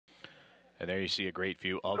And there you see a great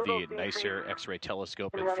view of the NICER X-ray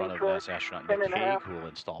telescope in front of NASA astronaut Nick Hague, who will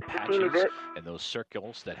install patches and those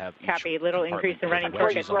circles that have each Copy, little increase in running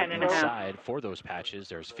torque at wedges on 10 the and a half. inside for those patches.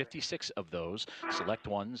 There's 56 of those select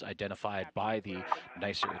ones identified by the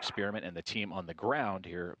NICER experiment, and the team on the ground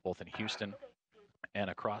here, both in Houston and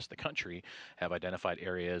across the country, have identified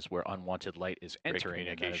areas where unwanted light is entering.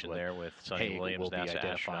 Communication there with Sunita Williams, will be NASA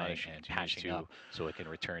identifying astronaut, and patching up so it can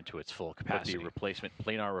return to its full capacity. Put the replacement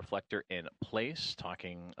planar reflector in place.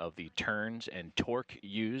 Talking of the turns and torque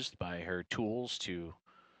used by her tools to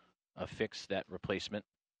affix that replacement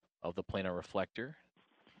of the planar reflector.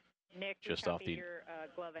 Nick, Just off the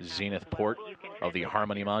glove and zenith hat. port You can of the translate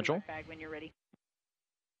Harmony your module. bag when you're ready.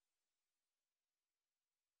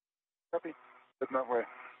 Copy. Heading that way.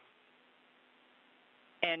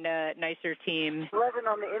 And NICER team 11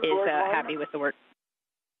 on the is inboard line. happy with the work.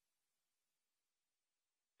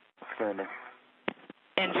 Standing.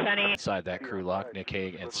 And Sunny. Inside that crew lock, Nick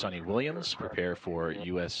Hague and Sunny Williams prepare for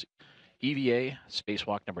U.S. EVA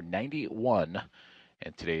Spacewalk number 91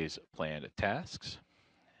 and today's planned tasks.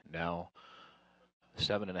 Now,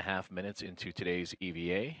 7.5 minutes into today's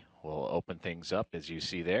EVA, we'll open things up as you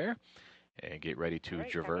see there and get ready to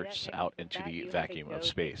traverse out into the vacuum of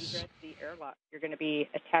space. You're going to be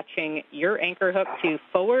attaching your anchor hook to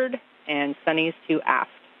forward and Sunny's to aft.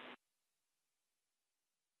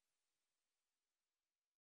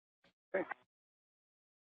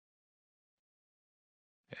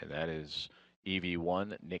 And that is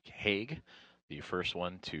EV1 Nick Hague, the first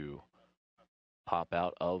one to pop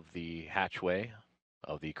out of the hatchway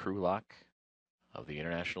of the crew lock of the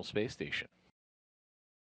International Space Station.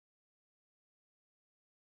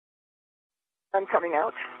 I'm coming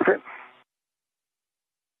out. Okay.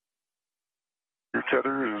 Your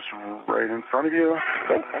tether is right in front of you.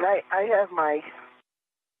 Okay, and I have my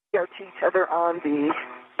CRT tether on the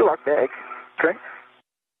lock bag. Okay.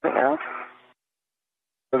 Right now.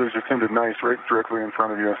 Tether's attended nice right directly in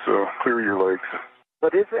front of you, so clear your legs.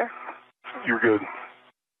 What is there? You're good.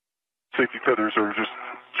 Safety tethers are just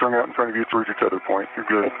strung out in front of you towards your tether point. You're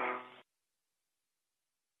good.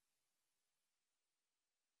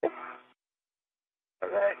 All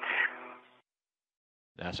right.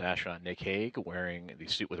 NASA astronaut Nick Hague wearing the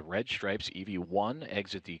suit with red stripes, EV1,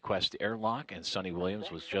 exit the Quest airlock, and Sunny Williams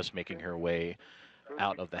was just making her way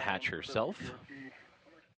out of the hatch herself.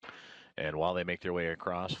 And while they make their way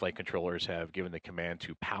across, flight controllers have given the command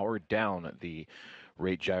to power down the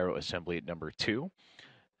rate gyro assembly at number 2,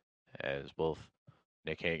 as both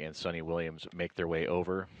Nick Hague and Sunny Williams make their way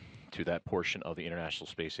over to that portion of the International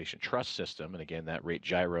Space Station truss system. And again, that rate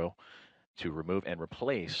gyro to remove and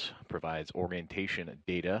replace provides orientation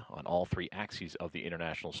data on all 3 axes of the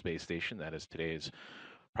International Space Station. That is today's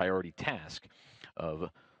priority task of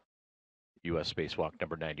U.S. Spacewalk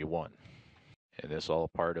number 91. And this all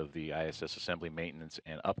part of the ISS assembly maintenance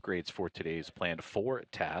and upgrades for today's planned 4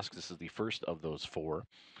 tasks. This is the first of those 4.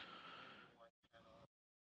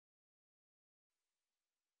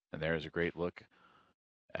 And there's a great look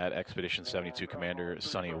at Expedition 72 Commander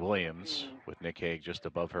Sunny Williams with Nick Hague just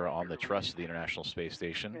above her on the truss of the International Space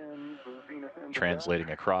Station,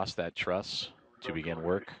 translating across that truss to begin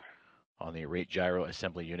work on the rate gyro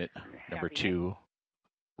assembly unit number 2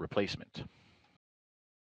 replacement.